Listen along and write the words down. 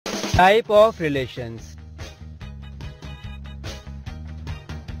Type of relations.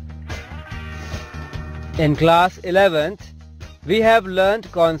 In class 11th, we have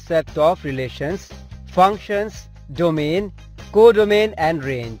learned concept of relations, functions, domain, codomain and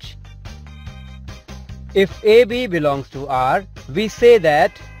range. If AB belongs to R, we say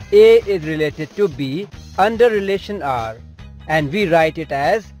that A is related to B under relation R, and we write it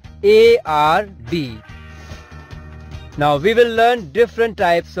as ARB. Now we will learn different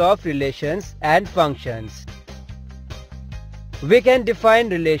types of relations and functions. We can define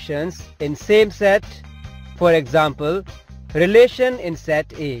relations in same set. For example, relation in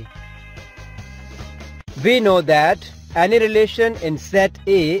set A. We know that any relation in set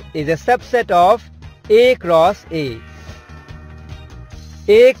A is a subset of A cross A.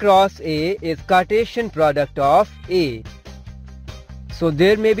 A cross A is Cartesian product of A. So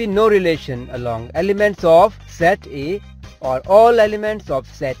there may be no relation along elements of set A, or all elements of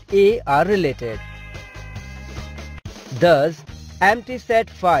set A are related. Thus, empty set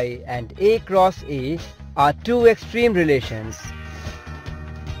phi and A cross A are two extreme relations.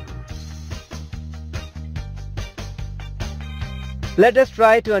 Let us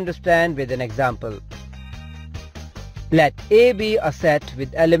try to understand with an example. Let A be a set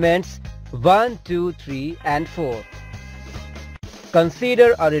with elements 1, 2, 3 and 4.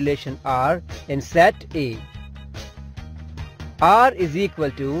 Consider a relation R in set A. R is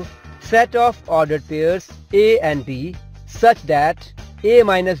equal to set of ordered pairs A and B such that A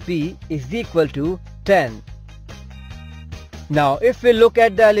minus B is equal to 10. Now if we look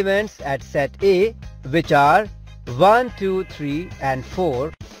at the elements at set A, which are 1, 2, 3 and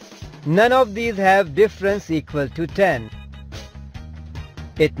 4, none of these have difference equal to 10.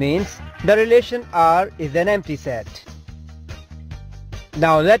 It means the relation R is an empty set.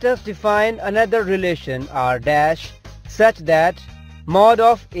 Now let us define another relation R dash such that mod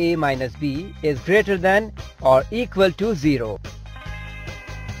of A minus B is greater than or equal to 0.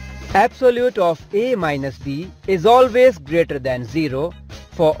 Absolute of A minus B is always greater than 0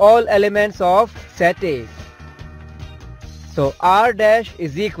 for all elements of set A. So R dash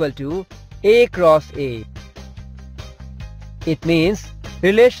is equal to A cross A. It means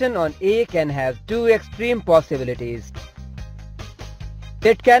relation on A can have two extreme possibilities.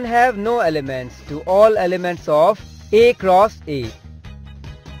 It can have no elements to all elements of A cross A.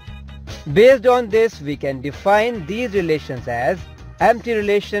 Based on this, we can define these relations as empty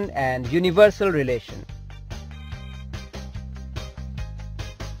relation and universal relation.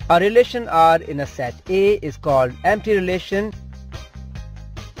 A relation R in a set A is called empty relation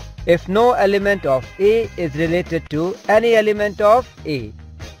if no element of A is related to any element of A.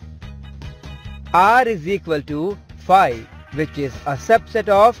 R is equal to phi, which is a subset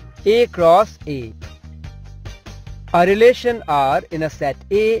of A cross A. A relation R in a set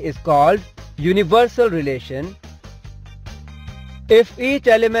A is called universal relation if each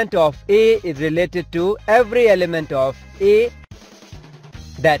element of A is related to every element of A,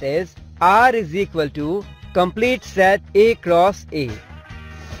 that is, R is equal to complete set A cross A.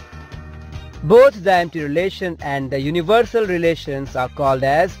 Both the empty relation and the universal relations are called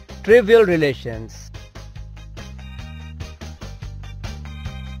as trivial relations.